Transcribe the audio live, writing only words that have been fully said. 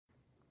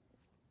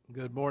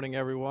Good morning,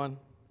 everyone.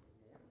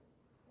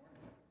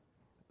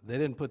 They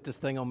didn't put this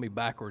thing on me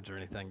backwards or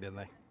anything, didn't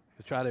they?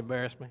 To try to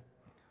embarrass me?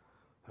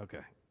 Okay.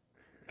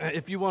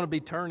 If you want to be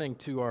turning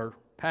to our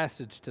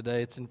passage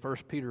today, it's in 1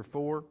 Peter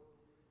 4,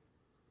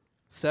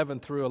 7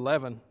 through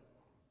 11.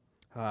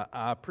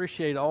 I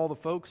appreciate all the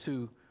folks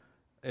who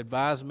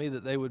advised me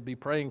that they would be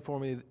praying for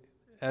me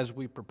as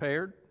we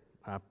prepared.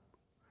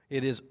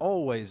 It is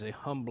always a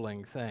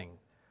humbling thing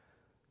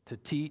to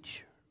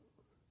teach,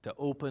 to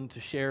open,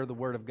 to share the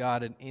Word of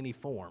God in any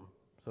form.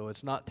 So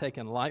it's not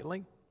taken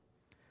lightly.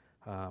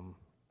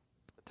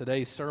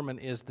 Today's sermon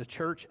is The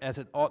Church as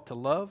It Ought to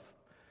Love.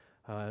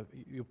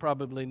 You'll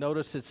probably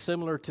notice it's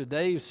similar to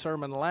Dave's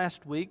sermon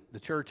last week, The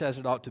Church as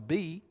It Ought to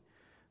Be.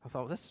 I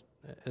thought this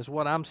is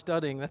what I'm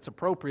studying. That's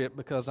appropriate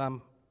because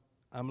I'm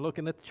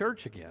looking at the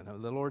church again.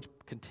 The Lord's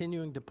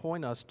continuing to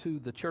point us to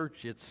the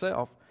church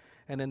itself.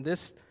 And in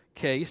this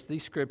case,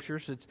 these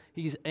scriptures,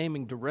 He's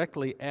aiming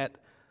directly at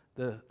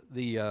the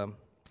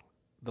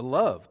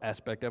love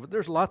aspect of it.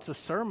 There's lots of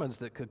sermons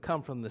that could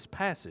come from this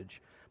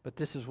passage, but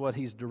this is what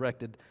He's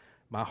directed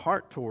my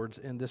heart towards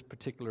in this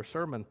particular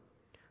sermon.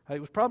 It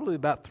was probably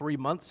about 3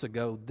 months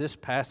ago this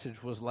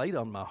passage was laid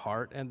on my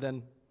heart, and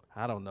then,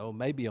 I don't know,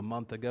 maybe a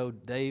month ago,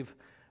 Dave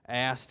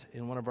asked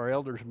in one of our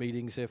elders'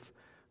 meetings if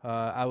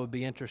I would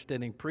be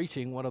interested in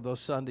preaching one of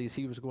those Sundays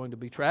he was going to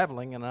be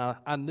traveling, and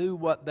I knew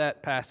what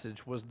that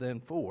passage was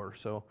then for,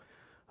 so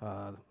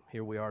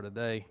here we are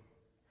today.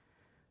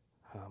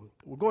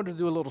 We're going to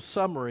do a little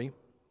summary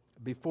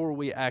before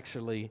we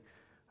actually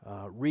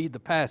read the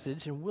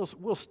passage, and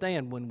we'll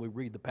stand when we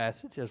read the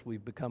passage as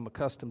we've become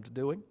accustomed to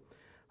doing.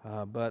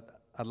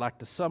 But I'd like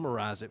to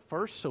summarize it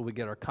first so we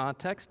get our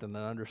context and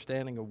an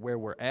understanding of where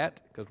we're at,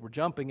 because we're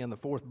jumping in the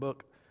fourth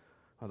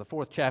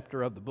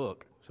chapter of the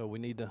book, so we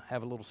need to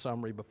have a little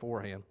summary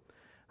beforehand.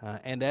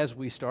 And as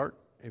we start,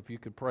 if you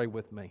could pray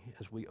with me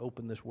as we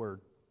open this word.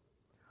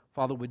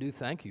 Father, we do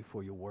thank you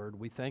for your word.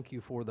 We thank you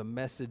for the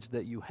message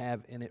that you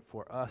have in it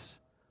for us,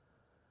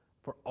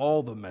 for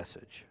all the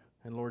message.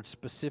 And Lord,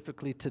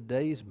 specifically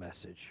today's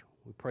message,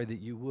 we pray that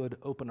you would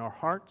open our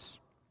hearts,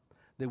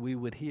 that we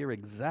would hear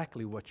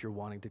exactly what you're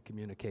wanting to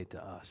communicate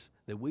to us,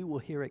 that we will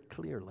hear it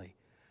clearly,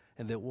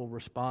 and that we'll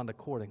respond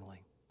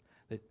accordingly.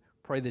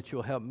 Pray that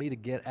you'll help me to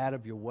get out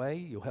of your way.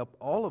 You'll help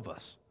all of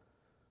us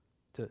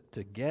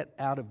to get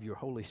out of your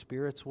Holy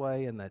Spirit's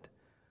way, and that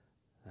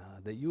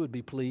you would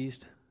be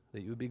pleased,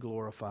 that you would be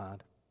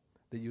glorified,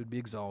 that you would be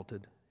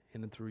exalted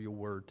in and through your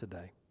word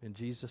today. In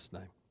Jesus'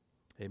 name,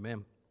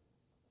 amen.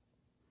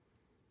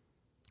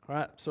 All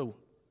right, so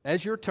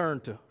as you're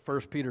turned to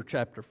 1 Peter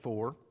chapter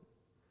 4,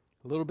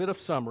 a little bit of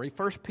summary.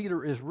 1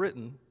 Peter is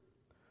written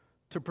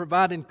to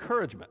provide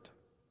encouragement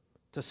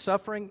to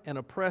suffering and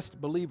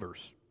oppressed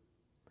believers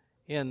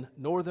in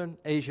northern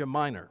Asia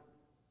Minor.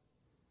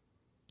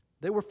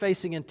 They were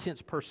facing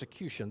intense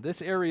persecution.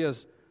 This area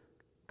is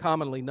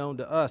commonly known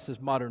to us as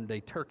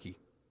modern-day Turkey.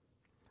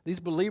 These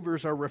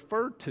believers are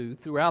referred to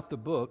throughout the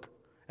book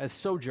as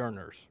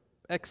sojourners,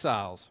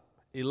 exiles,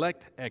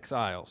 elect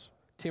exiles,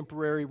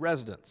 temporary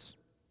residents,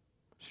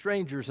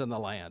 strangers in the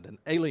land, and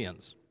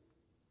aliens.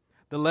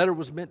 The letter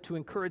was meant to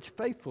encourage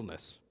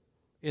faithfulness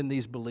in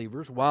these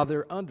believers while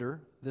they're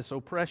under this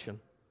oppression.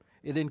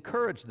 It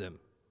encouraged them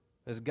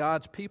as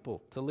God's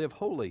people to live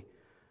holy,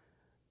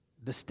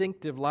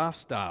 distinctive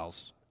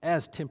lifestyles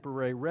as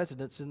temporary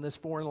residents in this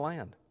foreign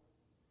land.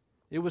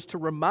 It was to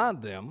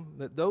remind them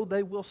that though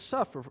they will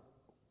suffer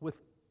with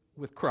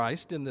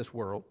Christ in this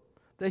world,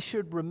 they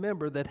should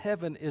remember that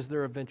heaven is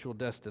their eventual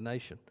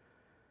destination.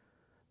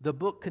 The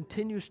book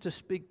continues to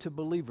speak to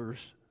believers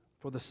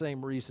for the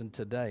same reason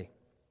today.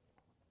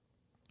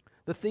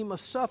 The theme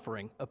of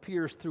suffering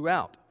appears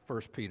throughout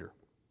 1 Peter.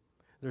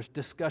 There's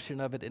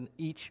discussion of it in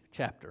each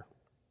chapter.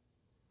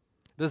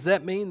 Does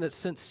that mean that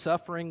since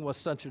suffering was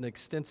such an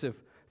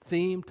extensive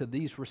theme to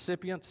these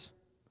recipients,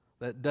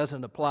 that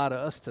doesn't apply to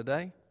us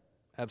today?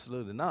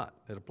 Absolutely not.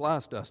 It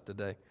applies to us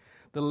today.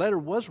 The letter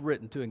was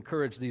written to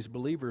encourage these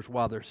believers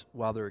while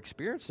they're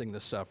experiencing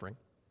this suffering,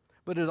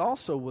 but it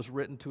also was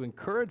written to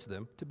encourage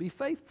them to be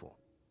faithful,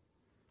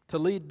 to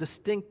lead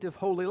distinctive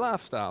holy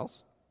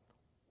lifestyles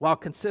while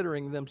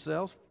considering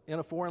themselves in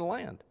a foreign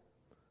land.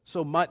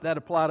 So might that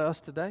apply to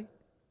us today?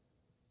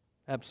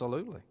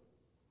 Absolutely.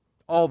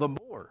 All the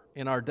more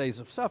in our days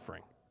of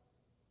suffering,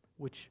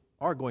 which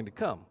are going to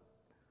come.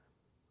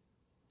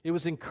 It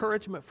was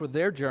encouragement for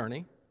their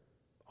journey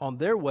on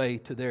their way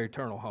to their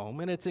eternal home,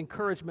 and it's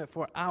encouragement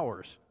for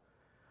ours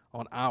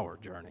on our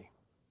journey.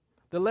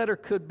 The letter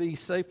could be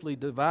safely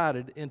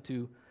divided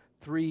into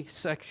 3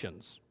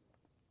 sections.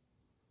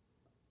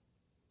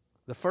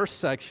 The first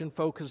section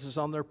focuses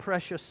on their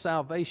precious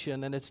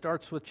salvation, and it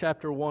starts with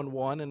chapter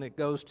 1:1, and it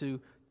goes to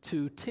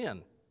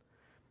 2:10.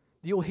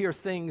 You'll hear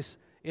things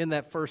in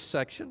that first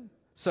section,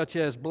 such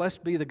as,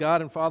 "Blessed be the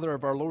God and Father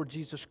of our Lord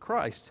Jesus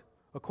Christ.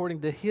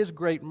 According to His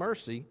great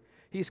mercy,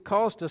 He's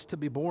caused us to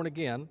be born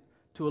again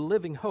to a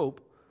living hope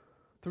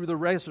through the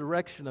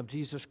resurrection of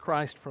Jesus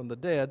Christ from the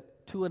dead,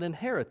 to an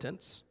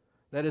inheritance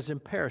that is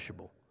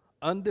imperishable,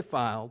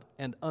 undefiled,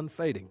 and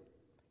unfading,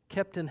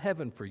 kept in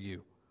heaven for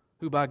you,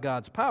 who by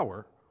God's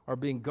power are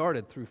being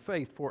guarded through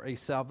faith for a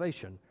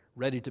salvation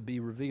ready to be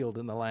revealed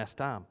in the last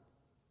time.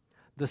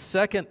 The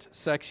second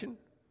section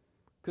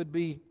could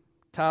be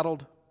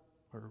titled,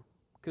 or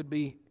could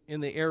be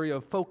in the area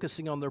of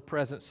focusing on their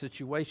present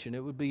situation.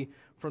 It would be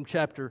from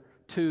chapter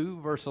 2,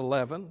 verse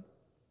 11,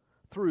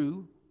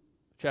 through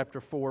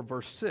chapter 4,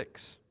 verse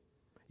 6.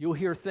 You'll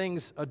hear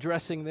things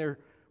addressing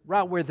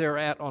right where they're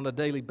at on a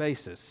daily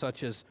basis,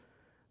 such as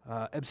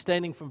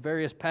abstaining from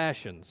various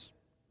passions,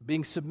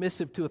 being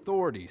submissive to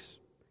authorities,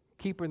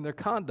 keeping their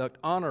conduct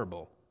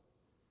honorable.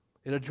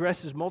 It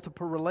addresses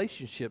multiple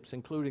relationships,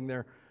 including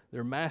their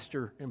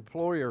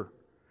master-employer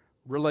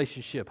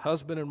relationship,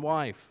 husband and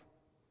wife,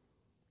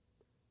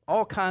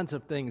 all kinds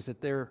of things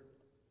that they're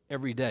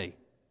every day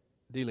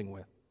dealing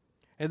with.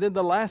 And then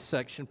the last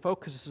section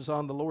focuses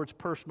on the Lord's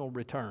personal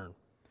return.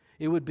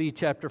 It would be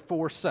chapter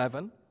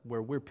 4:7,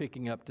 where we're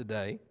picking up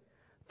today,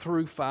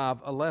 through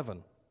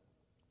 5:11.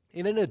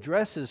 And it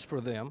addresses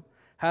for them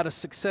how to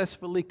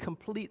successfully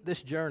complete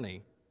this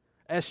journey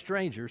as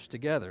strangers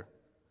together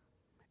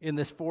in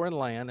this foreign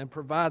land, and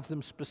provides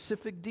them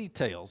specific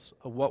details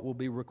of what will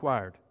be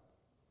required.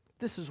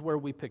 This is where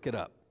we pick it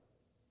up.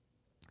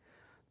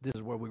 This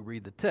is where we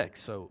read the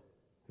text. So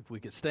if we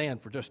could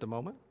stand for just a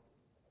moment.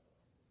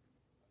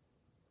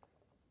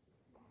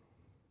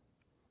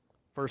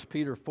 1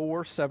 Peter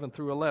 4:7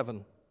 through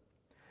 11.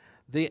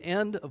 The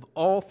end of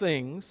all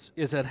things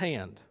is at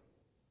hand.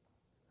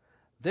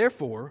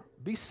 Therefore,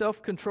 be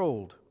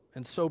self-controlled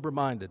and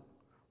sober-minded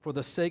for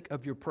the sake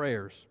of your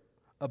prayers.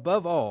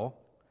 Above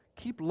all,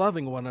 keep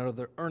loving one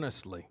another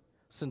earnestly,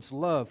 since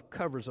love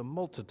covers a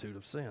multitude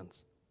of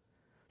sins.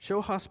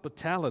 Show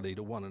hospitality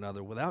to one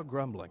another without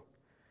grumbling.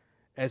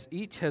 As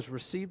each has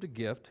received a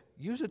gift,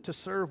 use it to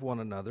serve one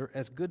another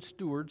as good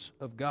stewards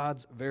of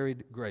God's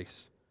varied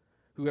grace.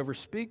 Whoever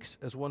speaks,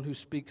 as one who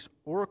speaks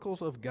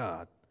oracles of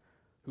God.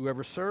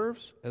 Whoever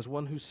serves, as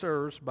one who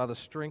serves by the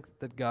strength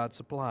that God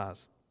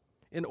supplies,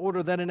 in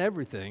order that in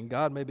everything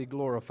God may be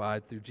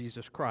glorified through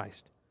Jesus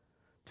Christ.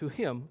 To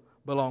Him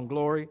belong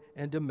glory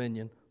and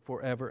dominion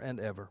forever and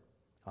ever.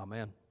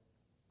 Amen.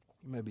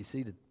 You may be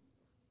seated.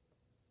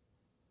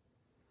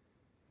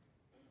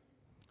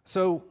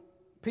 So,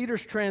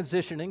 Peter's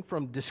transitioning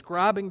from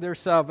describing their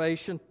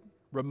salvation,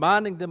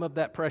 reminding them of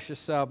that precious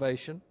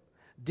salvation,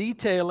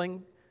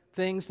 detailing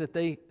things that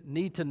they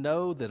need to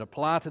know that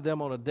apply to them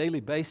on a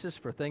daily basis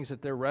for things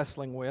that they're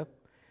wrestling with,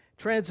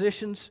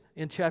 transitions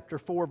in chapter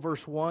 4,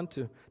 verse 1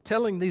 to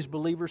telling these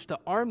believers to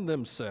arm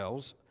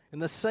themselves in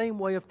the same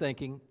way of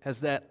thinking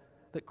as that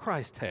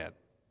Christ had.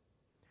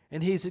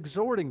 And he's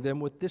exhorting them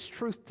with this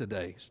truth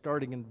today,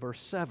 starting in verse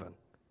 7.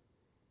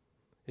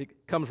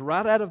 It comes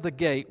right out of the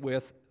gate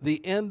with,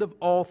 the end of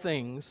all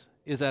things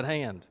is at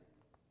hand.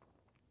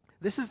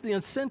 This is the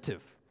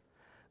incentive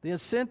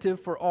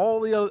for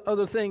all the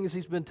other things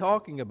he's been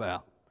talking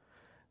about.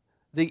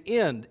 The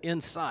end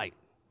in sight.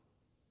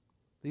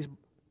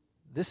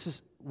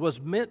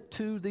 Was meant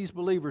to these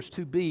believers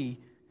to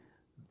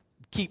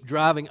keep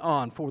driving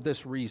on for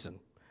this reason.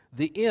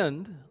 The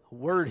end,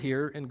 word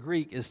here in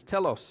Greek, is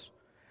telos.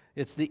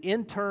 It's the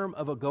end term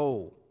of a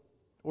goal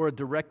or a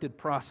directed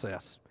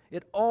process.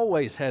 It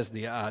always has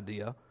the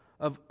idea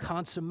of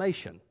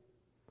consummation,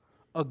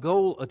 a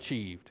goal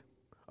achieved,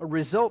 a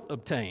result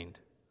obtained.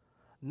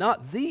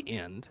 Not the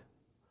end,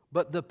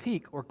 but the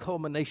peak or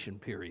culmination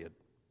period.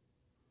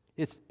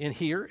 In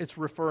here, it's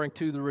referring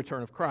to the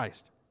return of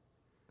Christ.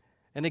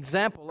 An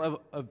example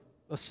of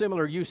a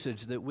similar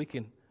usage that we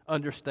can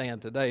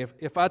understand today.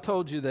 If I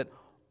told you that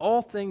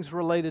all things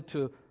related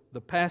to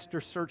the pastor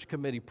search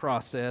committee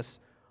process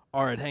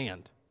are at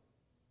hand.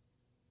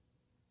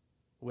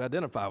 We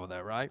identify with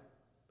that, right?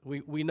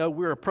 We know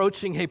we're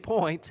approaching a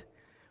point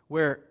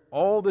where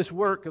all this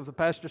work of the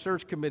pastor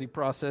search committee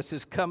process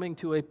is coming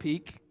to a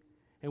peak,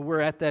 and we're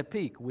at that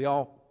peak. We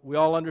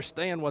all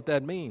understand what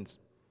that means.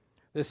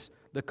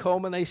 The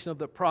culmination of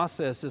the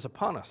process is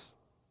upon us.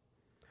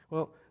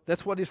 Well,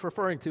 that's what he's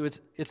referring to.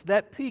 It's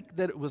that peak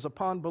that it was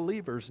upon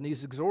believers, and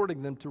he's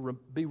exhorting them to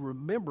be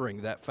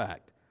remembering that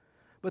fact.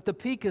 But the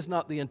peak is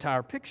not the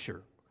entire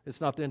picture.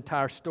 It's not the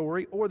entire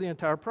story or the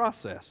entire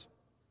process.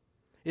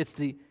 It's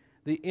the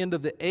end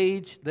of the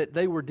age that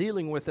they were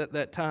dealing with at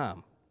that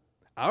time.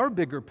 Our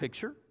bigger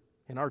picture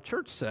in our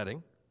church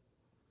setting,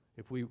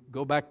 if we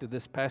go back to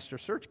this pastor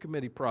search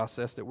committee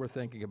process that we're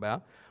thinking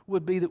about,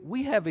 would be that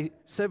we have a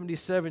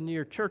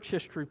 77-year church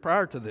history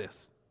prior to this.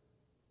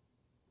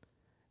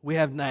 We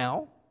have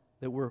now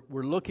that we're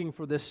looking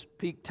for this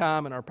peak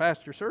time in our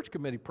pastor search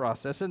committee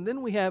process, and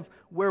then we have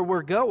where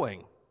we're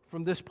going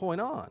from this point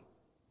on.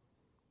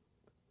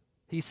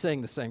 He's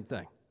saying the same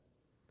thing.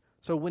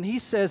 So when he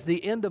says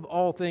the end of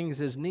all things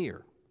is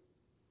near,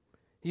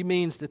 he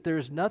means that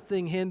there's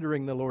nothing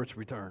hindering the Lord's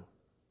return.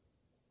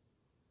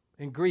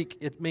 In Greek,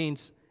 it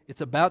means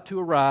it's about to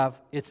arrive,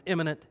 it's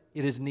imminent,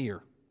 it is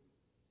near.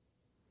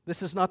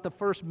 This is not the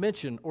first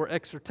mention or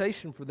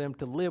exhortation for them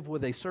to live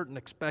with a certain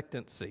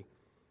expectancy.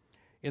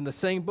 In the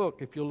same book,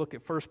 if you'll look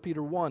at 1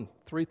 Peter 1,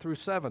 3 through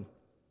 7,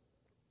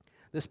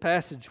 this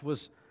passage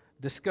was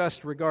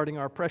discussed regarding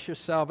our precious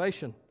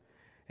salvation,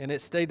 and it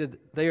stated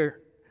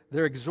they're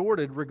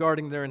exhorted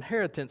regarding their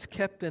inheritance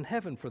kept in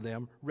heaven for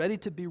them, ready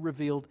to be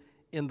revealed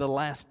in the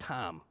last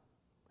time.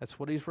 That's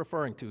what he's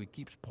referring to. He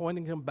keeps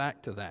pointing them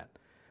back to that.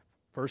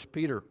 1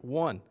 Peter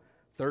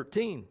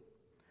 1:13.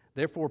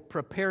 Therefore,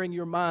 preparing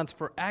your minds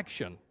for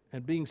action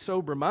and being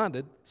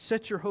sober-minded,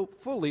 set your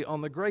hope fully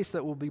on the grace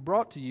that will be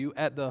brought to you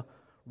at the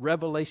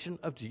revelation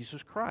of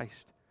Jesus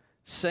Christ.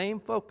 Same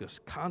focus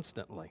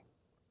constantly.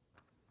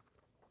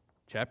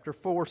 Chapter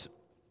 4,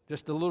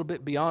 just a little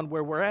bit beyond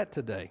where we're at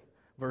today.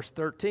 Verse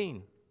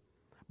 13.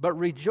 But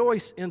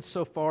rejoice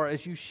insofar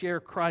as you share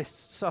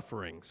Christ's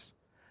sufferings,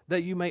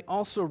 that you may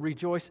also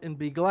rejoice and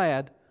be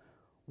glad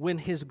when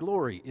His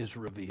glory is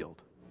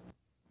revealed.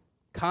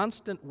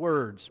 Constant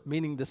words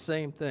meaning the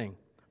same thing.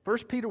 1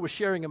 Peter was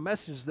sharing a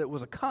message that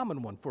was a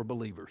common one for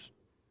believers.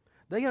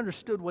 They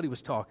understood what he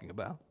was talking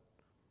about,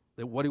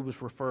 that what he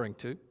was referring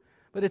to.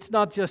 But it's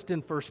not just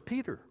in 1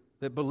 Peter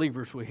that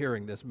believers were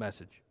hearing this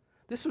message.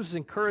 This was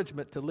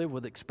encouragement to live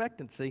with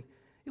expectancy.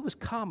 It was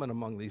common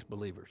among these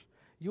believers.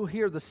 You'll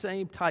hear the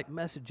same type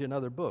message in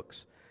other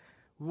books.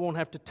 We won't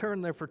have to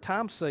turn there for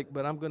time's sake,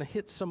 but I'm going to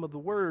hit some of the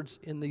words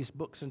in these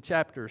books and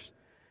chapters.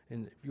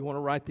 And if you want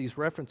to write these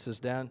references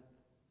down,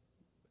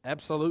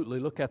 absolutely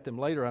look at them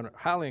later. I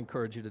highly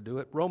encourage you to do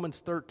it.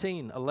 Romans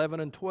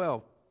 13:11 and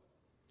 12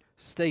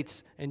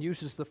 states and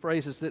uses the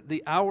phrases that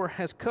the hour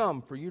has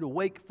come for you to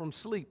wake from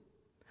sleep.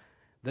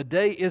 The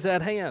day is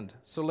at hand,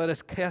 so let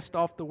us cast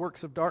off the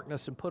works of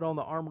darkness and put on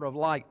the armor of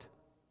light.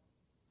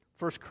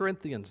 1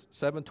 Corinthians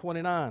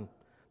 7:29.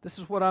 This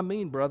is what I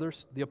mean,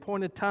 brothers. The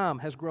appointed time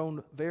has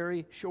grown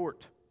very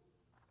short.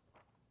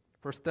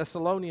 1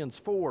 Thessalonians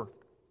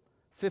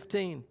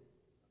 4:15.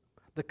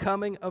 The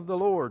coming of the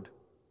Lord.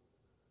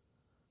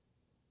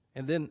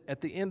 And then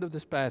at the end of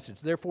this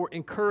passage, therefore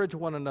encourage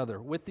one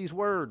another with these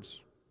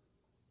words.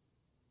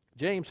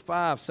 James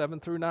 5:7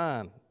 through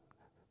 9.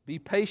 Be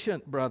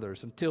patient,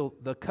 brothers, until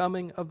the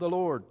coming of the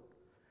Lord.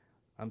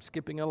 I'm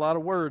skipping a lot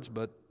of words,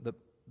 but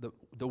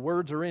the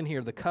words are in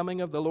here. The coming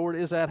of the Lord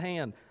is at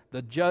hand.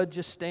 The judge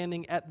is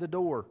standing at the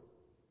door.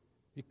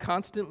 You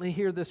constantly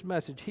hear this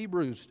message.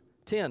 Hebrews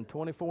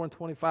 10:24 and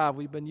 25.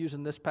 We've been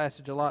using this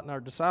passage a lot in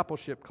our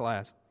discipleship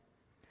class.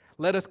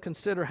 Let us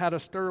consider how to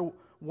stir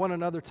one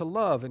another to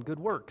love and good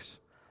works,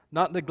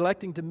 not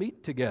neglecting to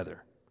meet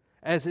together,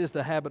 as is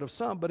the habit of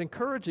some, but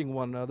encouraging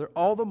one another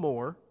all the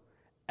more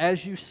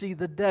as you see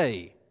the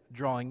day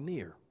drawing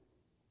near.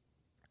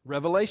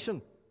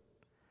 Revelation.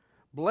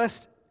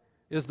 Blessed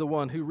is the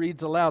one who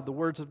reads aloud the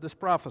words of this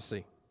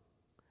prophecy,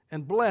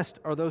 and blessed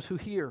are those who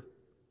hear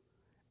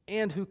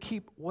and who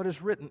keep what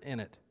is written in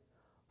it,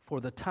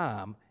 for the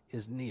time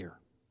is near.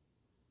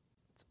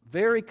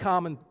 Very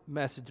common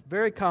message,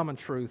 very common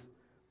truth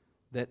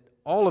that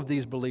all of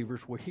these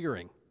believers were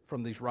hearing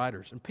from these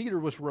writers. And Peter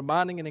was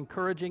reminding and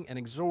encouraging and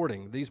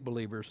exhorting these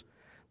believers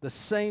the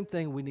same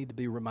thing we need to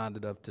be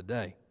reminded of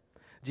today.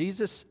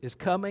 Jesus is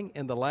coming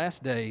in the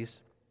last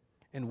days,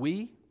 and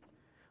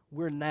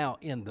we're now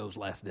in those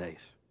last days.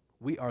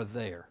 We are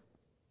there.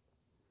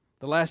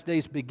 The last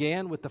days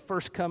began with the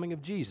first coming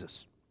of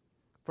Jesus.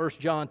 1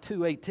 John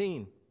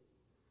 2:18.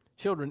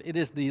 Children, it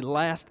is the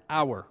last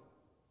hour.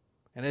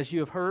 And as you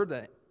have heard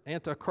that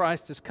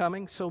Antichrist is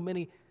coming, so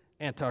many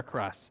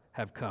Antichrists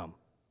have come.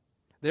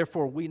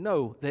 Therefore, we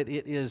know that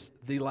it is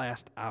the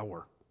last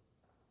hour.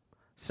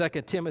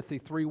 2 Timothy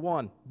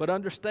 3:1. But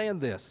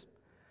understand this,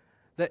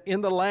 that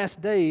in the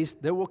last days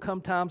there will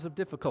come times of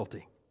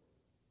difficulty.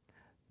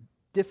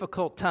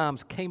 Difficult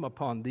times came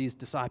upon these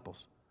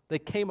disciples. They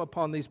came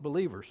upon these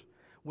believers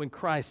when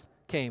Christ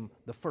came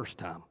the first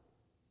time.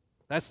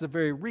 That's the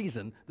very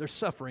reason they're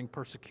suffering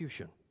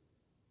persecution.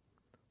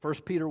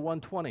 1 Peter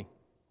 1:20.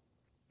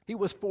 He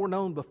was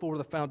foreknown before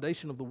the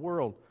foundation of the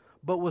world,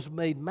 but was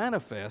made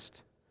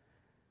manifest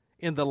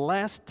in the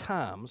last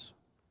times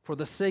for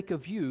the sake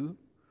of you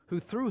who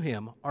through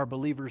him are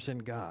believers in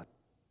God.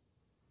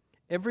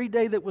 Every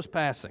day that was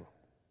passing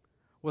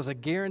was a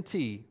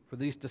guarantee for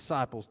these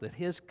disciples that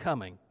his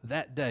coming,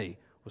 that day,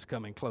 was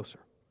coming closer.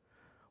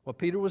 What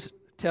Peter was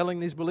telling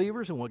these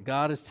believers and what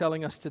God is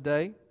telling us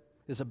today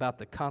is about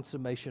the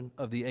consummation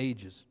of the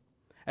ages.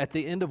 At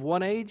the end of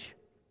one age,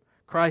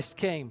 Christ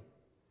came.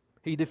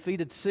 He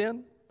defeated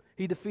sin.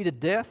 He defeated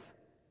death.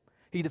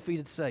 He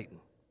defeated Satan.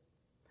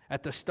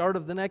 At the start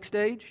of the next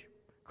age,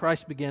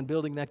 Christ began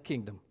building that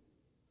kingdom.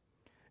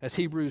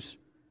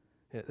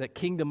 That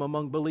kingdom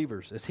among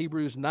believers, as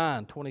Hebrews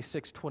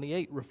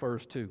 9:26-28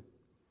 refers to.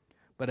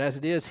 But as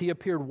it is, he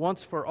appeared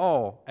once for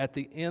all at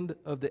the end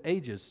of the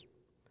ages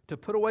to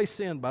put away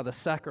sin by the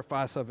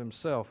sacrifice of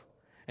himself.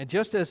 And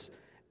just as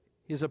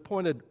he is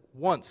appointed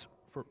once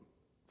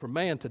for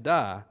man to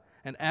die,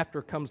 and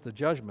after comes the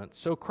judgment,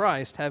 so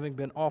Christ, having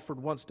been offered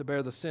once to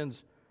bear the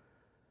sins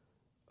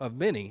of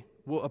many,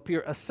 will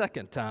appear a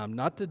second time,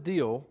 not to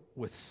deal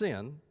with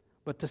sin,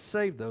 but to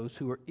save those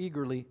who are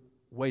eagerly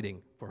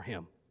waiting for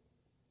him.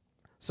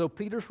 So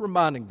Peter's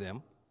reminding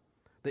them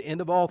the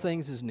end of all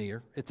things is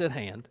near, it's at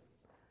hand.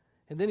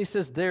 And then he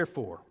says,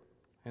 therefore.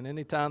 And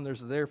anytime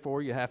there's a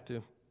therefore, you have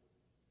to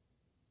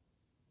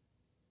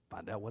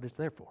Find out what it's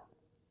there for.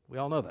 We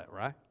all know that,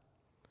 right?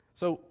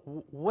 So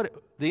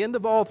the end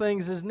of all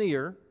things is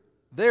near.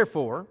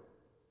 Therefore,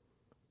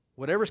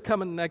 whatever's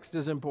coming next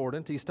is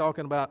important. He's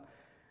talking about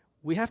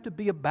we have to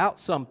be about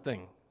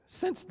something.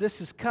 Since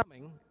this is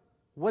coming,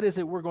 what is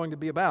it we're going to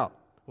be about?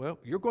 Well,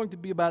 you're going to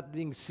be about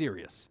being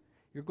serious.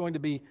 You're going to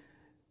be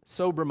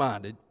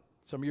sober-minded.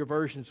 Some of your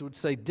versions would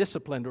say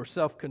disciplined or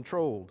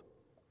self-controlled.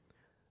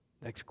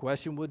 Next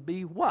question would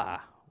be why?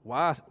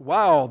 Why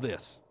all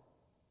this?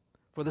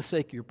 For the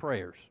sake of your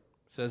prayers.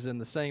 It says in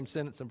the same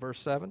sentence in verse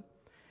 7.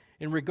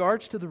 In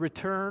regards to the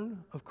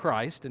return of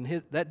Christ and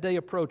that day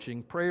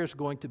approaching, prayer is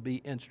going to be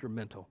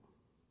instrumental.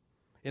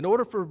 In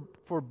order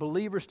for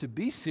believers to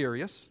be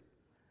serious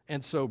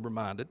and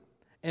sober-minded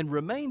and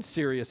remain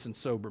serious and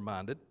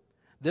sober-minded,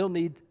 they'll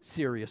need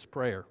serious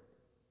prayer.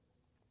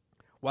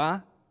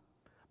 Why?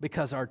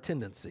 Because our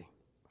tendency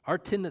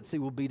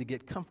will be to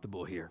get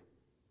comfortable here.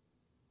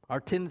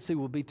 Our tendency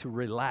will be to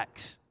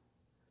relax,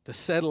 to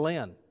settle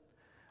in.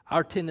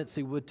 Our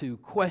tendency would to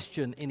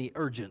question any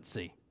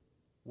urgency.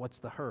 What's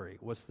the hurry?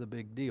 What's the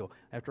big deal?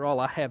 After all,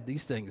 I have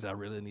these things I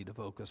really need to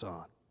focus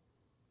on.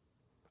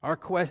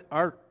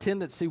 Our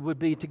tendency would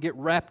be to get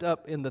wrapped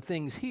up in the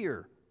things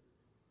here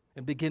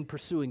and begin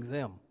pursuing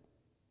them.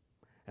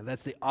 And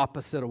that's the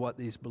opposite of what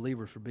these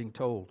believers were being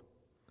told.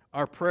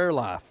 Our prayer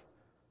life,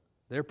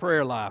 their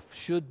prayer life,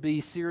 should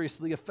be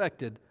seriously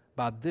affected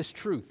by this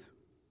truth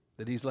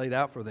that he's laid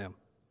out for them.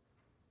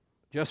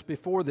 Just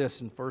before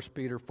this in 1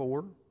 Peter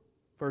 4,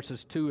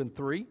 verses 2 and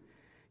 3,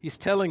 he's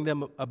telling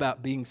them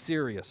about being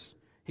serious.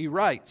 He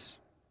writes,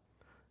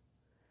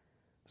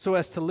 so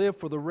as to live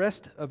for the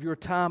rest of your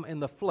time in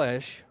the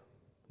flesh,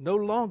 no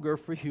longer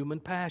for human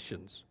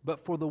passions,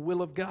 but for the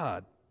will of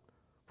God.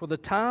 For the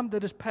time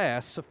that is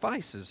past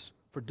suffices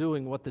for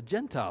doing what the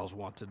Gentiles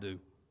want to do.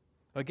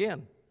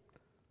 Again,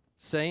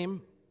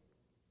 same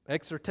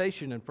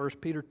exhortation in 1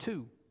 Peter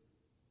 2,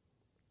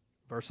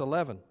 verse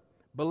 11.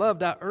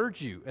 Beloved, I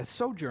urge you as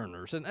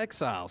sojourners and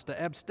exiles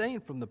to abstain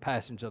from the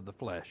passions of the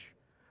flesh,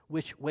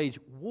 which wage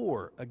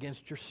war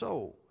against your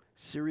soul.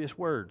 Serious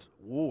words,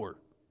 war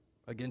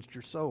against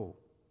your soul.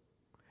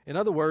 In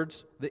other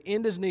words, the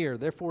end is near,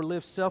 therefore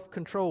live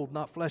self-controlled,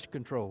 not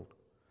flesh-controlled.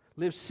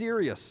 Live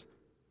serious,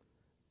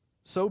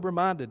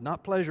 sober-minded,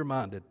 not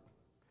pleasure-minded.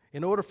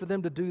 In order for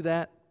them to do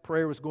that,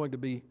 prayer was going to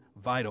be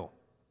vital.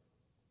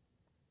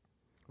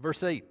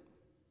 Verse 8,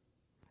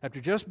 after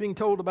just being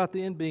told about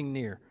the end being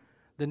near,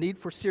 the need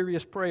for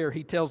serious prayer,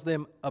 he tells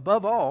them,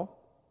 above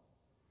all,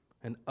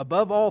 and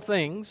above all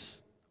things,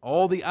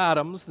 all the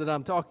items that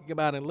I'm talking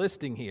about and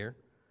listing here,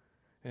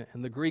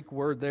 and the Greek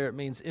word there, it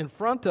means in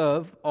front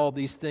of all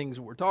these things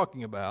we're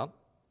talking about.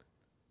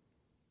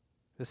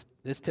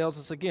 This tells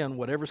us again,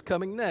 whatever's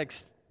coming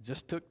next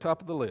just took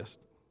top of the list.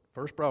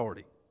 First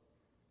priority.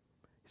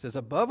 He says,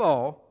 above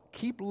all,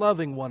 keep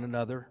loving one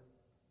another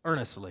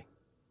earnestly.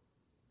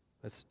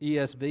 That's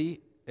ESV.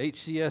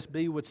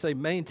 HCSB would say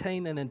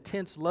maintain an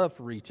intense love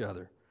for each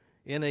other.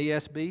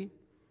 NASB,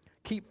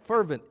 keep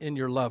fervent in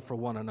your love for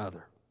one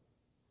another.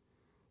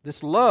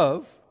 This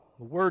love,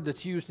 the word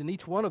that's used in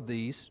each one of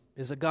these,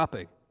 is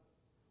agape.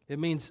 It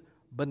means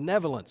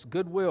benevolence,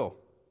 goodwill,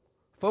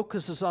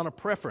 focuses on a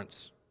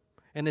preference,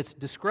 and it's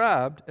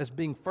described as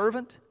being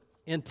fervent,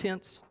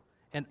 intense,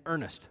 and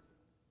earnest.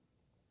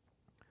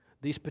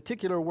 These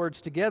particular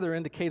words together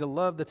indicate a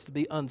love that's to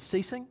be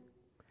unceasing,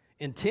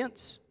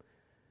 intense,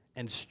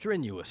 and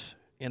strenuous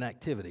in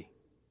activity.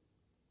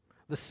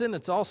 The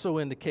sentence also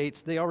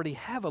indicates they already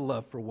have a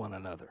love for one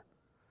another.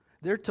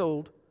 They're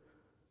told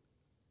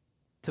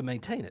to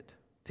maintain it,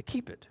 to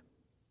keep it,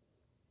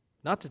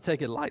 not to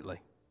take it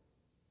lightly.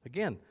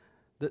 Again,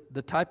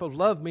 the type of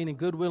love meaning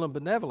goodwill and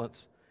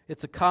benevolence,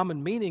 it's a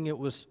common meaning. It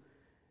was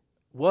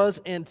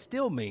and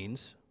still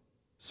means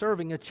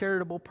serving a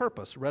charitable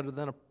purpose rather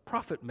than a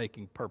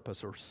profit-making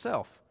purpose or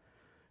self.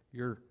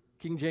 Your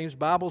King James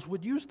Bibles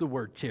would use the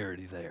word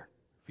charity there,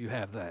 if you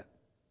have that.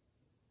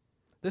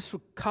 This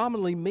would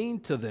commonly mean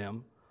to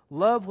them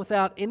love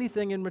without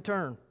anything in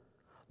return,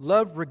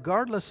 love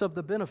regardless of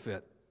the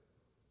benefit,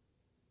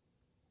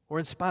 or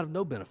in spite of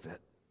no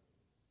benefit.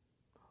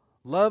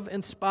 Love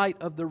in spite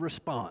of the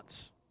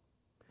response.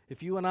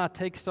 If you and I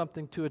take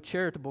something to a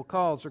charitable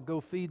cause or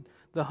go feed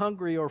the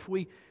hungry, or if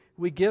we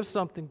give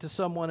something to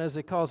someone as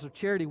a cause of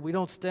charity, we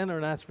don't stand there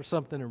and ask for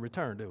something in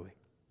return, do we?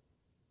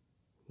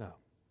 No.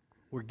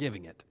 We're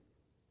giving it.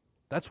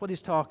 That's what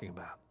he's talking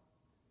about.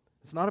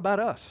 It's not about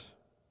us.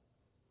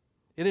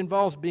 It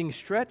involves being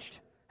stretched,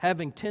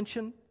 having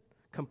tension,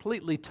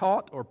 completely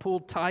taut or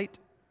pulled tight,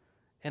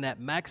 and at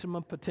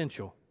maximum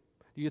potential.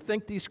 Do you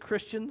think these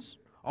Christians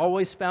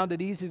always found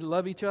it easy to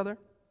love each other?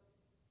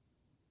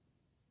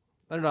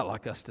 They're not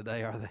like us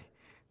today, are they?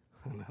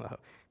 No.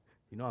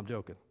 You know I'm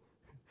joking.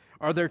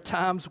 Are there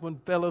times when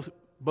fellow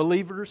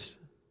believers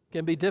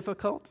can be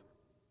difficult?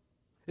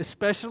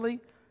 Especially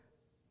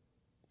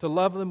to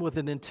love them with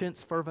an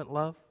intense, fervent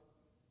love?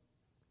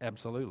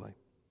 Absolutely.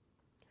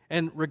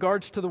 In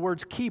regards to the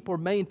words keep or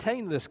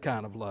maintain this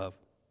kind of love,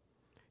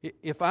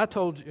 if I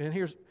told you, and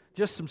here's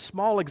just some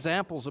small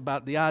examples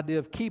about the idea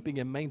of keeping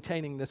and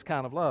maintaining this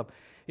kind of love.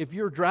 If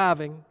you're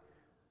driving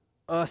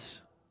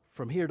us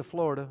from here to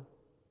Florida,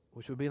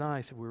 which would be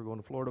nice if we were going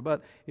to Florida,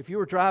 but if you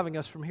were driving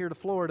us from here to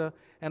Florida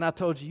and I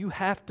told you you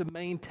have to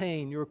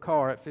maintain your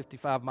car at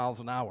 55 miles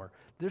an hour,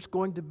 there's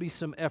going to be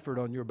some effort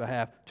on your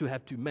behalf to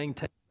have to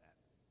maintain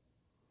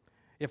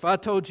that. If I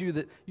told you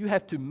that you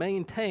have to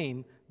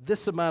maintain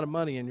this amount of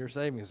money in your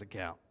savings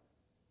account,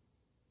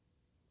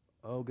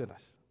 oh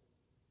goodness,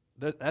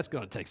 that's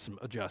going to take some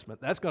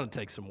adjustment. That's going to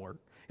take some work.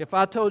 If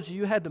I told you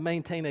you had to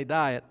maintain a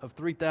diet of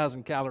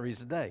 3,000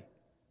 calories a day,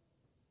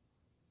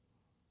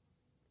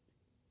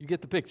 you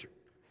get the picture.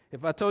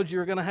 If I told you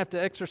you're going to have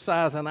to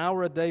exercise an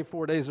hour a day,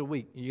 4 days a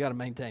week, you got to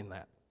maintain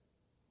that.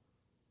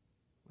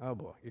 Oh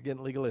boy, you're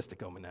getting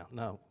legalistic on me now.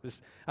 No,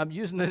 I'm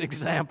using an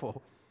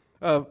example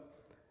of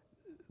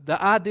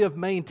the idea of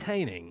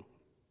maintaining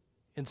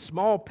in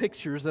small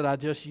pictures that I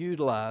just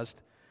utilized.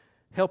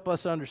 Help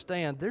us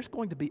understand there's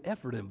going to be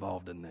effort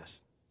involved in this.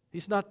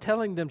 He's not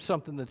telling them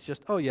something that's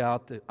just, oh yeah,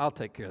 I'll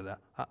take care of that.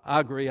 I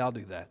agree, I'll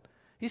do that.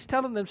 He's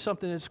telling them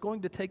something that's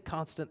going to take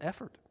constant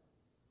effort.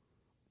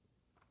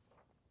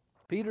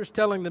 Peter's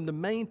telling them to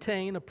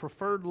maintain a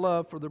preferred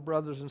love for their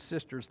brothers and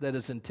sisters that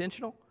is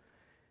intentional,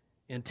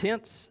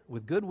 intense,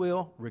 with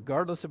goodwill,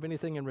 regardless of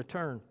anything in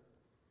return.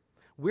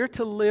 We're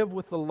to live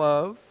with the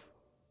love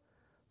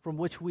from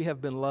which we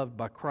have been loved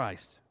by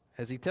Christ.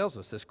 As he tells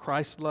us, as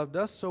Christ loved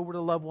us, so we're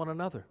to love one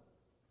another.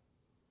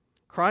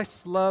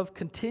 Christ's love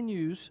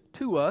continues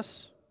to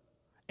us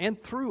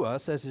and through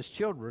us as his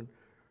children,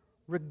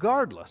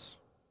 regardless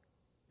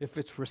if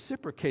it's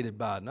reciprocated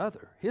by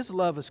another. His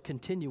love is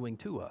continuing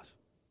to us.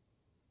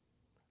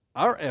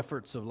 Our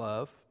efforts of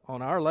love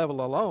on our level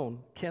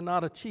alone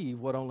cannot achieve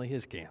what only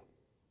his can.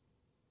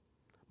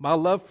 My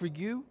love for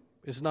you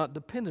is not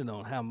dependent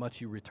on how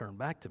much you return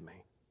back to me.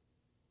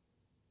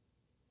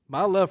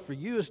 My love for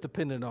you is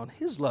dependent on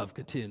his love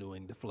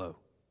continuing to flow.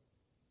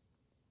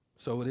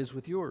 So it is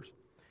with yours.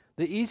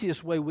 The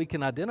easiest way we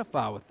can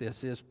identify with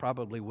this is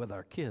probably with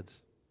our kids.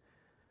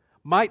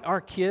 Might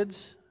our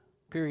kids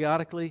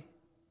periodically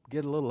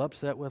get a little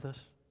upset with us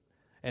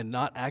and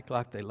not act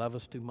like they love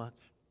us too much?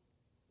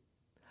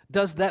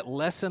 Does that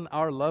lessen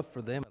our love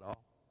for them at all?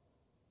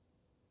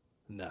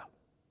 No.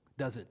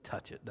 Doesn't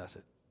touch it, does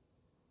it?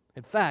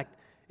 In fact,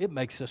 it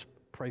makes us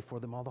pray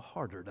for them all the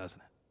harder, doesn't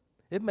it?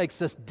 It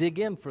makes us dig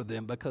in for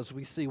them because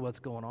we see what's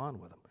going on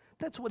with them.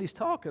 That's what he's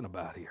talking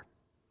about here.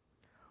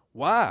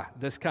 Why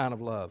this kind of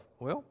love?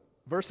 Well,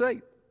 verse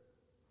 8.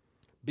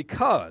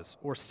 Because,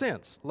 or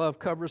since, love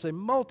covers a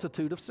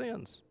multitude of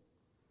sins.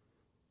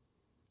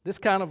 This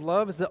kind of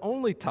love is the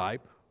only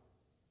type,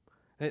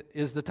 it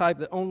is the type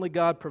that only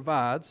God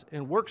provides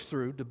and works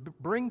through to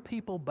bring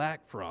people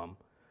back from,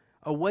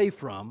 away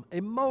from,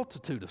 a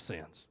multitude of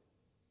sins.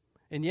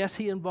 And yes,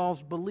 he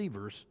involves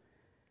believers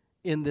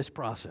in this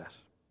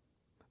process.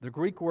 The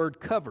Greek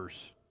word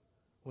covers,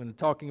 when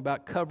talking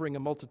about covering a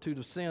multitude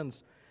of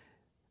sins,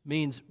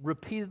 means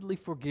repeatedly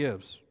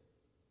forgives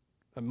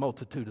a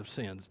multitude of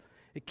sins.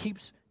 It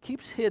keeps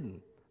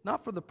hidden,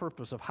 not for the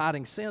purpose of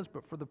hiding sins,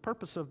 but for the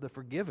purpose of the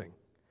forgiving.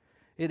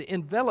 It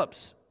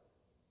envelops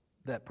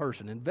that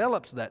person,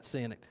 envelops that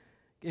sin, it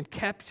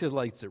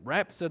encapsulates it,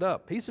 wraps it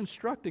up. He's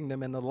instructing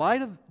them in the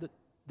light of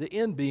the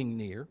end being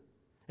near,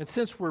 and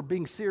since we're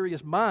being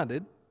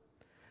serious-minded,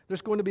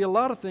 there's going to be a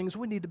lot of things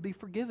we need to be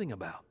forgiving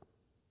about.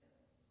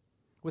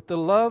 With the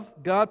love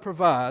God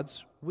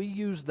provides, we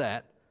use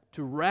that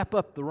to wrap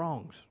up the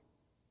wrongs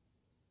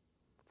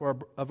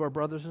of our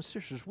brothers and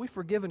sisters. We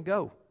forgive and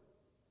go.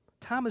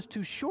 Time is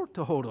too short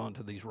to hold on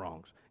to these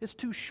wrongs. It's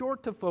too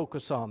short to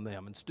focus on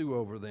them and stew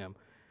over them.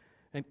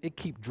 And it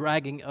keeps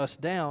dragging us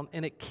down,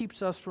 and it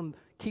keeps us from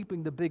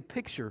keeping the big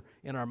picture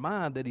in our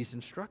mind that he's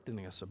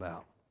instructing us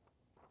about.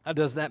 Now,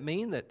 does that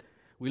mean that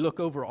we look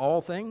over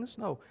all things?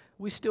 No.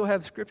 We still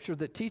have Scripture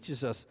that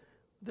teaches us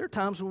there are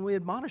times when we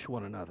admonish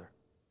one another.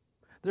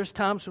 There's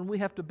times when we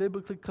have to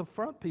biblically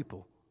confront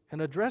people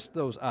and address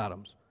those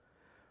items.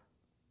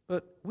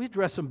 But we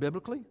address them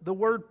biblically. The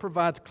Word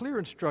provides clear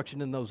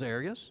instruction in those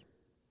areas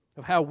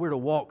of how we're to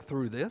walk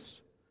through this.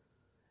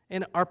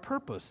 And our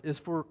purpose is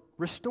for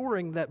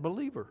restoring that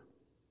believer,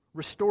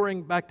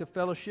 restoring back to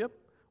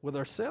fellowship with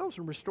ourselves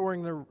and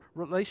restoring their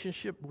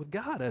relationship with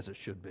God as it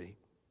should be.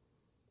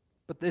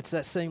 But it's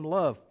that same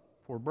love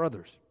for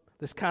brothers.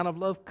 This kind of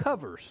love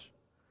covers,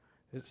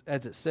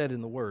 as it said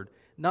in the Word.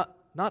 Not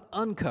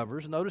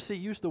uncovers. Notice he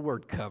used the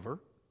word cover.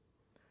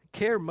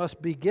 Care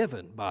must be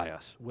given by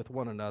us with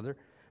one another.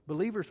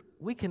 Believers,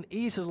 we can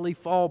easily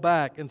fall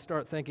back and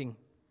start thinking,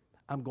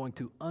 I'm going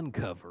to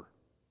uncover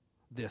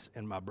this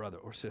in my brother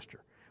or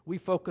sister. We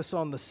focus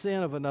on the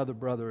sin of another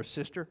brother or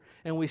sister,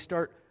 and we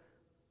start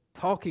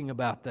talking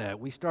about that.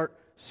 We start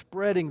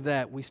spreading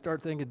that. We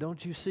start thinking,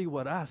 don't you see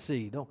what I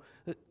see?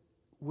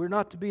 We're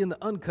not to be in the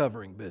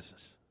uncovering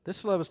business.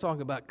 This love is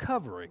talking about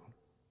covering.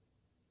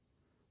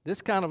 This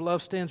kind of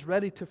love stands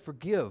ready to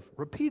forgive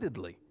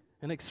repeatedly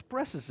and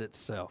expresses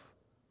itself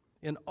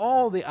in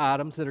all the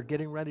items that are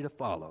getting ready to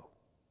follow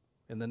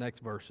in the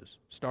next verses,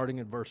 starting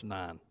in verse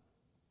 9.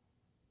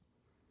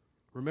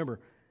 Remember,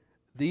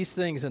 these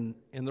things and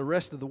the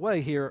rest of the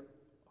way here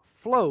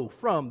flow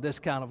from this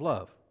kind of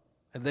love.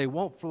 And they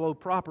won't flow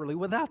properly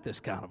without this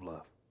kind of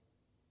love.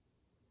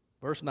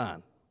 Verse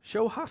 9,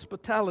 show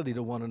hospitality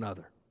to one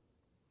another.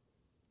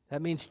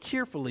 That means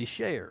cheerfully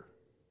share,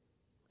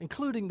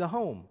 including the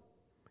home.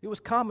 It was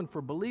common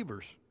for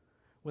believers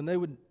when they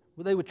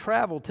would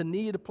travel to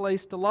need a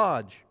place to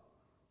lodge.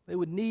 They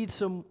would need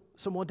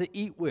someone to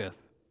eat with.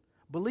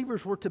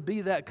 Believers were to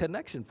be that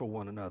connection for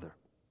one another.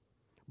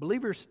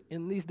 Believers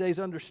in these days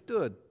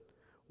understood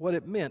what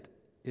it meant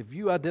if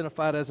you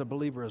identified as a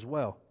believer as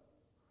well.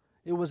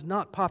 It was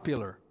not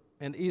popular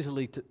and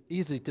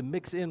easy to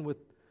mix in with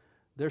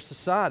their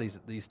societies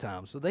at these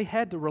times, so they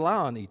had to rely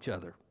on each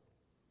other.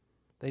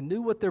 They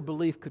knew what their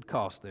belief could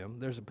cost them.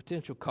 There's a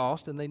potential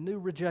cost, and they knew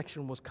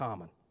rejection was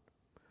common.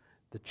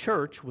 The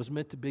church was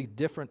meant to be a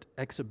different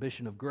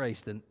exhibition of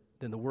grace than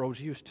the world's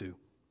used to.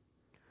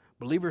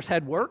 Believers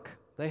had work,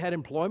 they had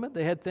employment,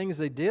 they had things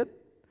they did,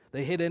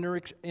 they had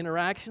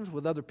interactions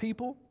with other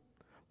people,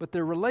 but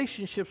their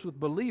relationships with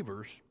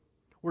believers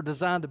were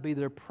designed to be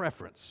their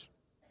preference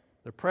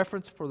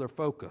for their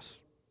focus.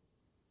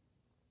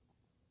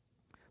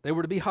 They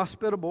were to be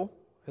hospitable,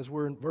 as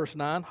we're in verse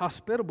 9,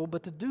 hospitable,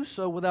 but to do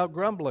so without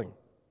grumbling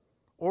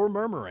or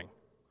murmuring.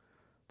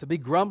 To be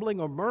grumbling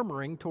or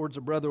murmuring towards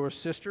a brother or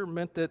sister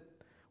meant that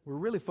we're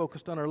really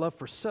focused on our love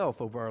for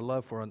self over our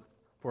love for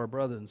our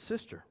brother and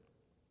sister.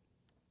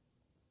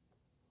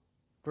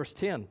 Verse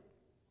 10,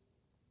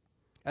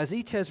 as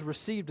each has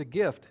received a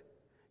gift,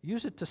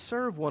 use it to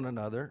serve one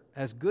another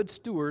as good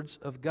stewards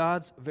of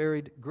God's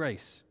varied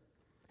grace.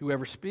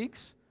 Whoever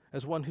speaks,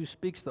 as one who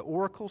speaks the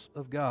oracles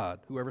of God.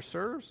 Whoever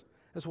serves,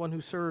 as one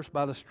who serves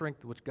by the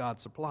strength which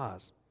God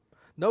supplies.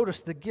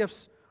 Notice the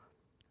gifts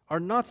are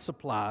not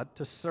supplied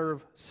to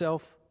serve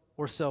self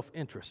or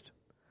self-interest.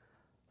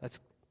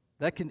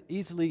 That can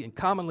easily and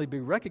commonly be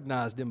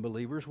recognized in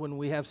believers when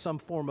we have some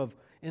form of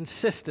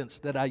insistence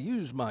that I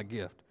use my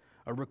gift,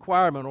 a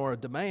requirement or a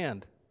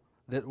demand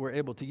that we're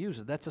able to use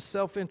it. That's a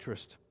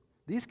self-interest.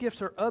 These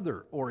gifts are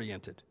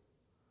other-oriented.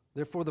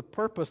 They're for the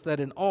purpose that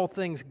in all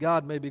things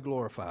God may be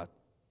glorified.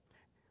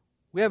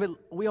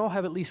 We all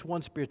have at least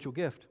one spiritual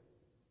gift.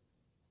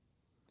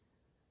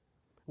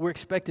 We're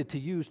expected to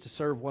use to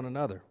serve one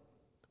another.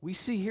 We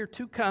see here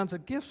two kinds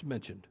of gifts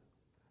mentioned.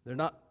 They're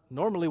not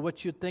normally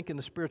what you'd think in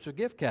the spiritual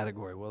gift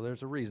category. Well,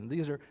 there's a reason.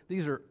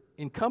 These are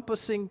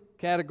encompassing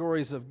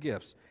categories of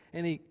gifts.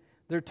 And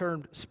they're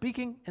termed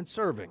speaking and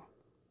serving.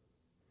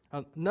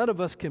 None of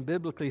us can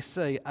biblically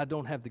say, I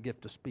don't have the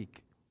gift to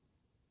speak.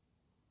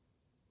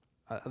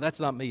 That's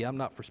not me. I'm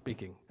not for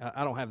speaking.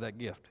 I don't have that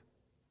gift.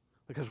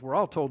 Because we're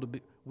all told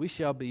we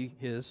shall be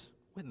His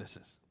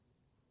witnesses.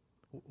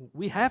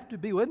 We have to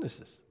be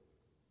witnesses.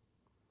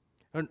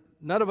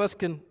 None of us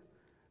can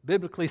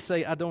biblically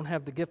say, I don't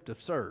have the gift to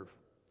serve.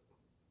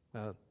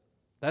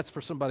 That's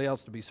for somebody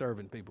else to be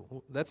serving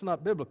people. That's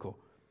not biblical.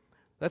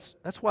 That's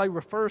why He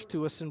refers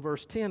to us in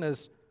verse 10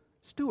 as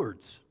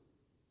stewards.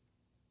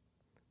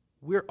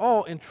 We're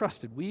all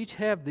entrusted. We each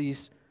have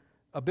these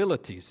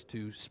abilities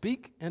to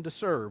speak and to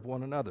serve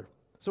one another.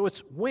 So it's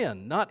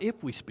when, not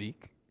if we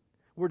speak.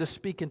 We're to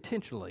speak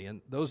intentionally,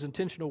 and those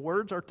intentional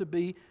words are to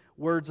be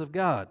words of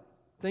God,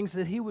 things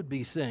that He would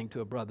be saying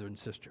to a brother and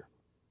sister.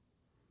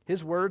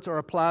 His words are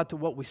applied to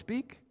what we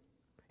speak.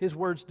 His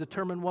words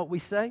determine what we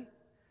say.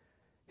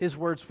 His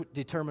words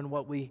determine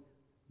what we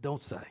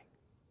don't say,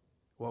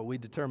 what we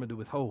determine to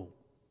withhold.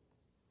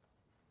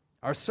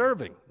 Our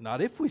serving,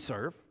 not if we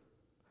serve,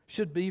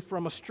 should be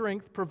from a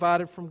strength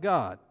provided from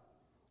God.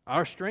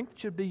 Our strength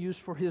should be used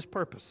for His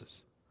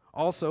purposes.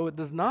 Also, it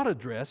does not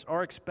address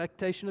our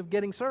expectation of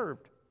getting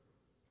served.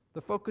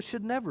 The focus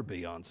should never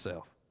be on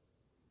self.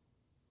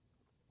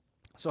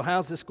 So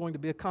how's this going to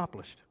be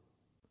accomplished?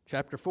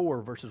 Chapter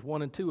 4, verses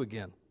 1 and 2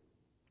 again.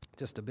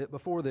 Just a bit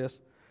before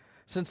this.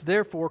 Since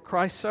therefore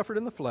Christ suffered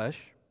in the flesh,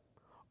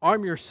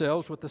 arm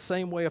yourselves with the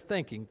same way of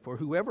thinking, for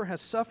whoever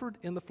has suffered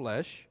in the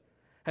flesh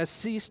has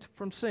ceased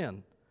from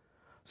sin,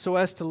 so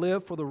as to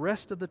live for the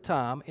rest of the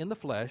time in the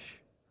flesh,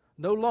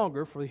 no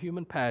longer for the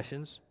human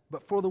passions,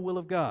 but for the will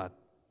of God.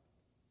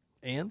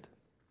 And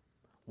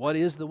what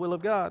is the will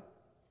of God?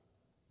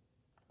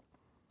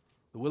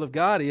 The will of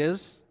God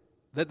is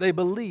that they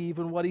believe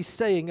in what He's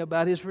saying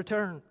about His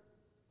return.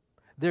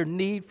 Their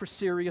need for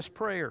serious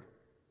prayer,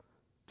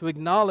 to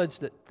acknowledge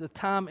that the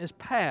time is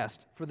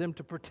past for them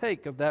to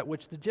partake of that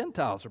which the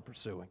Gentiles are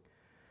pursuing.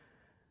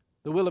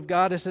 The will of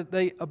God is that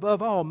they,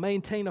 above all,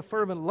 maintain a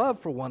fervent love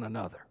for one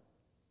another.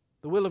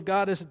 The will of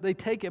God is that they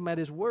take Him at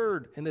His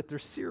word and that they're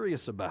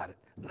serious about it.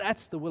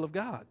 That's the will of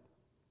God.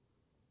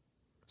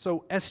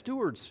 So, as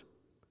stewards,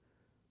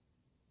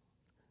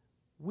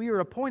 we are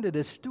appointed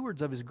as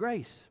stewards of His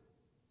grace.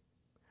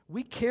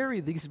 We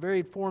carry these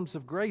varied forms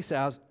of grace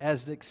as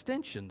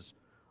extensions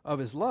of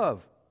His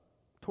love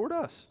toward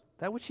us.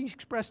 That which He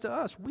expressed to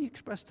us, we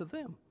express to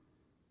them.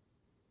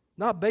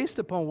 Not based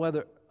upon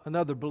whether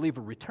another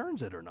believer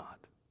returns it or not.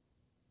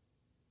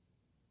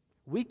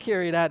 We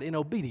carry it out in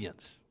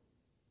obedience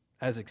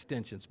as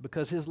extensions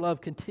because His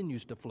love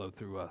continues to flow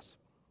through us.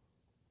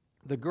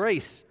 The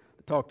grace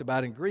talked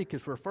about in Greek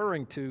is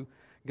referring to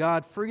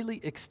God freely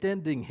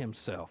extending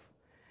himself.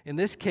 In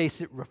this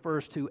case, it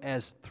refers to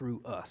as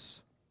through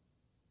us.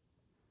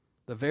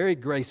 The very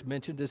grace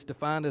mentioned is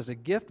defined as a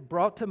gift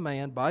brought to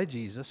man by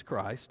Jesus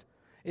Christ.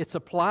 Its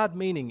applied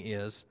meaning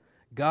is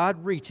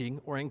God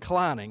reaching or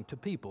inclining to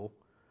people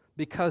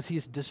because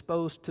he's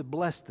disposed to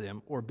bless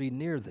them or be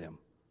near them.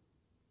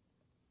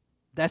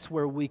 That's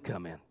where we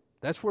come in.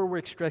 That's where we're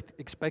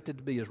expected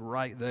to be, is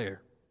right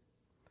there.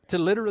 To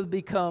literally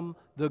become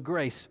the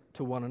grace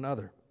to one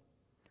another.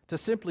 To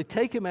simply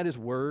take him at his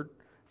word,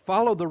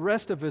 follow the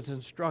rest of his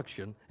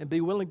instruction, and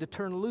be willing to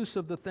turn loose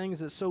of the things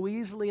that so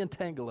easily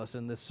entangle us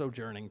in this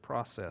sojourning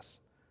process.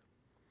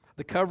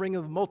 The covering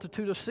of the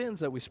multitude of sins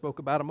that we spoke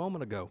about a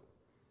moment ago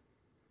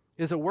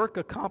is a work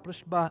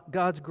accomplished by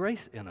God's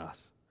grace in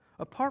us.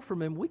 Apart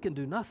from him, we can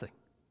do nothing.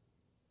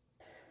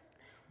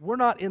 We're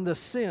not in the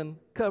sin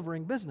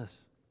covering business.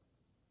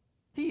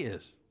 He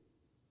is.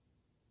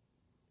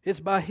 It's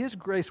by his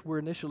grace we're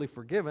initially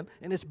forgiven,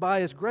 and it's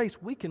by his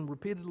grace we can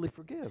repeatedly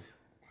forgive.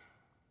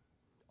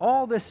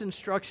 All this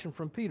instruction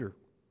from Peter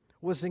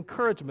was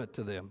encouragement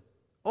to them,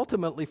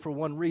 ultimately for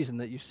one reason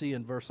that you see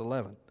in verse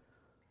 11.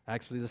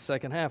 Actually, the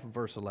second half of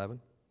verse 11.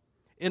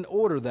 In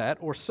order that,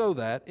 or so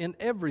that, in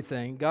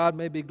everything God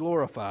may be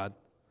glorified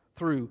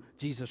through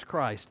Jesus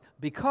Christ,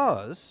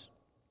 because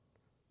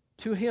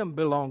to him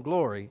belong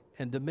glory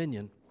and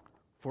dominion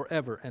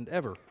forever and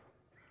ever.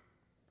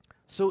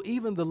 So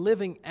even the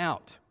living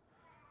out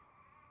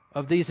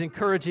of these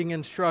encouraging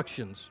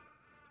instructions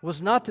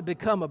was not to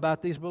become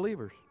about these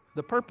believers.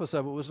 The purpose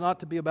of it was not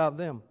to be about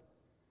them.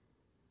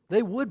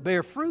 They would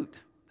bear fruit.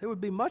 There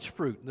would be much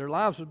fruit. Their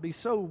lives would be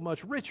so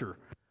much richer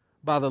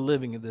by the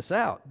living of this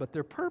out. But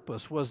their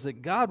purpose was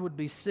that God would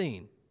be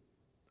seen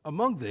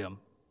among them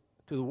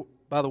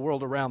by the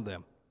world around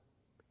them.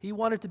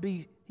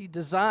 He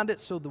designed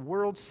it so the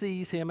world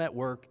sees him at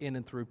work in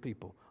and through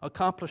people,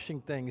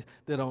 accomplishing things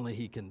that only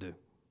he can do.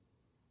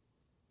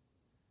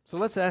 So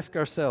let's ask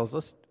ourselves,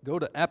 let's go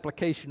to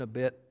application a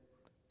bit,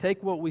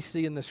 take what we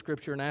see in the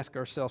Scripture and ask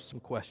ourselves some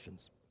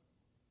questions.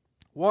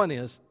 One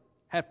is,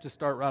 have to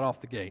start right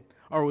off the gate.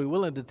 Are we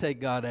willing to take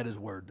God at his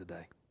word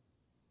today?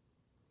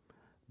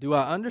 Do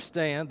I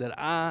understand that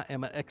I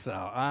am an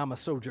exile? I am a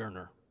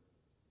sojourner.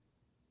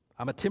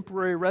 I'm a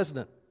temporary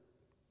resident,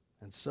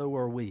 and so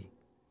are we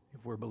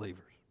if we're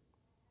believers.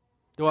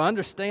 Do I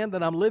understand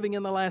that I'm living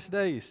in the last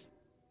days?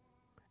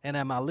 And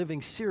am I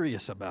living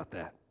serious about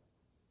that?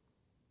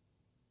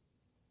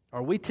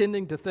 Are we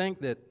tending to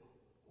think that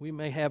we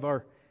may have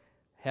our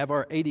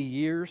 80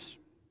 years,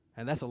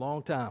 and that's a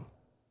long time?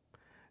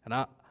 And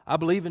I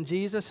believe in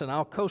Jesus, and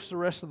I'll coast the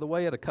rest of the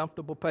way at a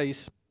comfortable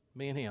pace,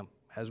 me and him,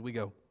 as we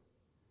go.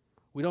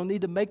 We don't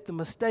need to make the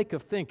mistake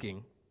of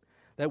thinking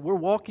that we're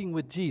walking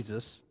with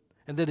Jesus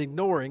and then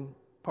ignoring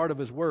part of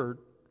his word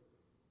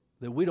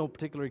that we don't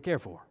particularly care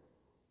for.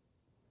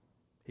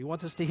 He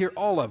wants us to hear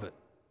all of it.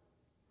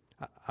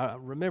 I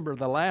remember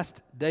the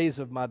last days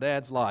of my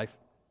dad's life.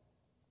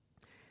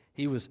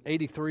 He was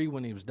 83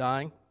 when he was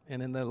dying,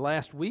 and in the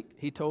last week,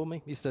 he told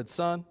me, he said,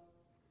 "Son,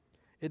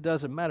 it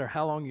doesn't matter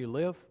how long you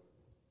live,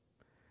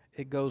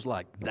 it goes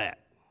like that."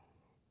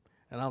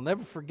 And I'll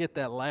never forget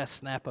that last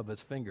snap of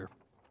his finger.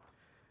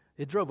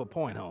 It drove a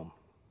point home.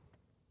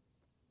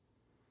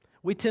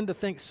 We tend to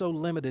think so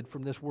limited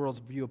from this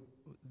world's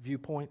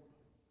viewpoint,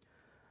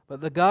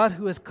 but the God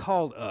who has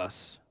called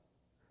us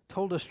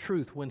told us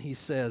truth when he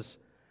says,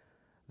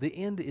 the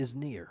end is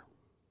near.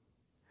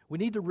 We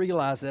need to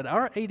realize that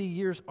our 80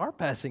 years are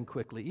passing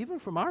quickly, even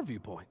from our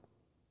viewpoint.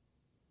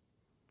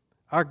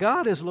 Our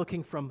God is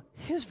looking from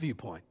his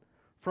viewpoint,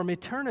 from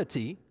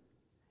eternity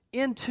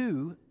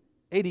into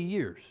 80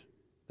 years,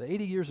 the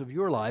 80 years of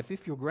your life,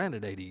 if you're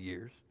granted 80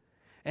 years.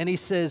 And he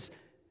says,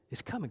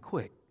 it's coming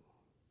quick.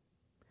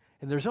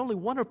 And there's only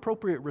one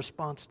appropriate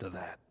response to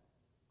that.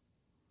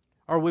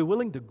 Are we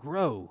willing to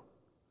grow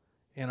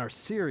in our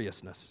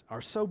seriousness,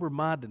 our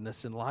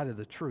sober-mindedness in light of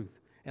the truth,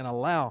 and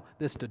allow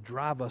this to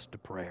drive us to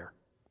prayer,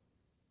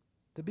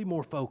 to be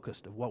more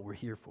focused of what we're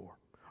here for?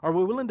 Are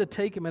we willing to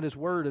take him at his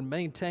word and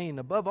maintain,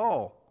 above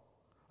all,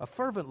 a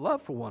fervent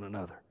love for one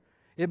another?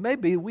 It may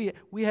be we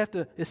have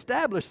to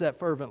establish that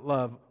fervent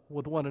love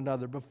with one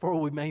another before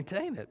we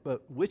maintain it,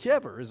 but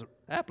whichever is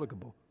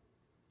applicable.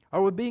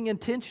 Are we being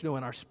intentional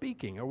in our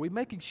speaking? Are we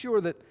making sure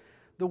that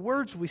the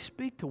words we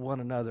speak to one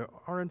another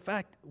are in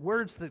fact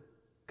words that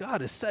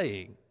God is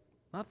saying,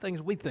 not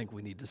things we think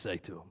we need to say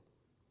to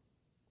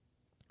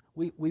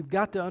him? We've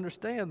got to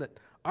understand that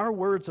our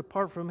words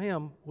apart from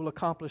him will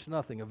accomplish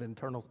nothing of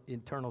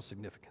internal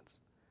significance.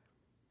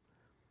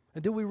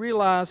 And do we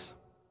realize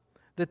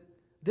that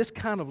this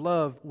kind of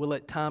love will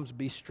at times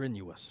be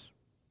strenuous?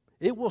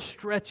 It will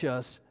stretch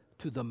us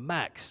to the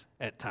max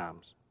at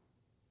times.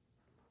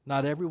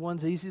 Not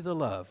everyone's easy to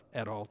love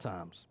at all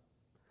times.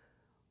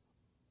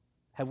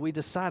 Have we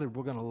decided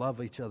we're going to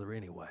love each other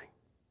anyway?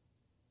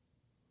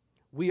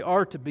 We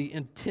are to be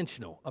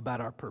intentional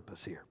about our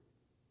purpose here,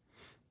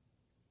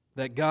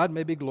 that God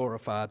may be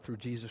glorified through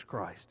Jesus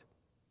Christ,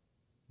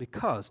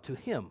 because to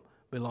him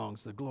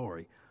belongs the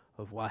glory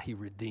of why He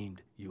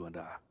redeemed you and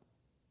I.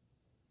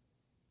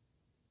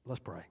 Let's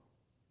pray.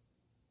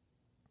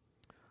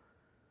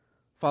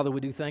 Father,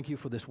 we do thank You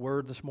for this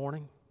word this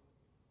morning.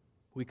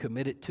 We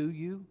commit it to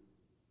You.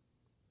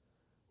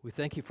 We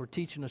thank You for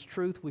teaching us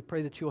truth. We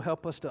pray that You'll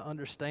help us to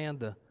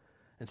understand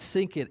and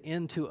sink it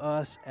into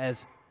us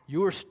as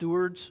Your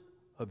stewards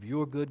of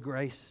Your good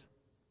grace,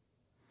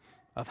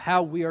 of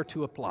how we are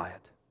to apply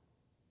it,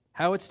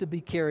 how it's to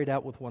be carried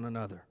out with one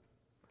another.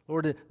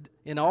 Lord,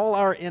 in all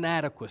our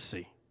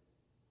inadequacy,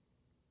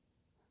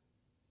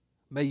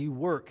 may You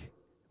work,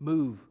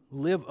 move,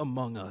 live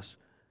among us,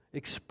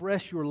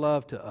 express Your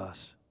love to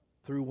us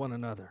through one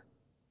another.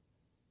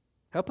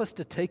 Help us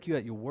to take You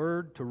at Your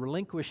word, to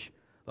relinquish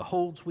the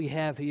holds we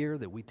have here,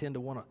 that we tend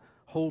to want to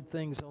hold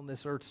things on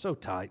this earth so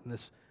tight.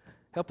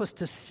 Help us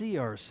to see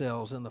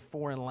ourselves in the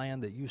foreign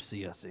land that You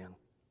see us in.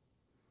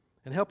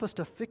 And help us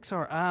to fix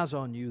our eyes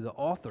on You, the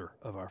author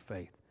of our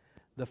faith,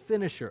 the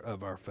finisher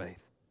of our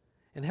faith.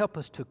 And help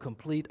us to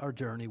complete our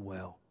journey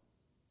well.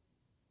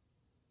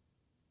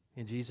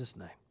 In Jesus'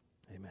 name,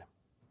 amen.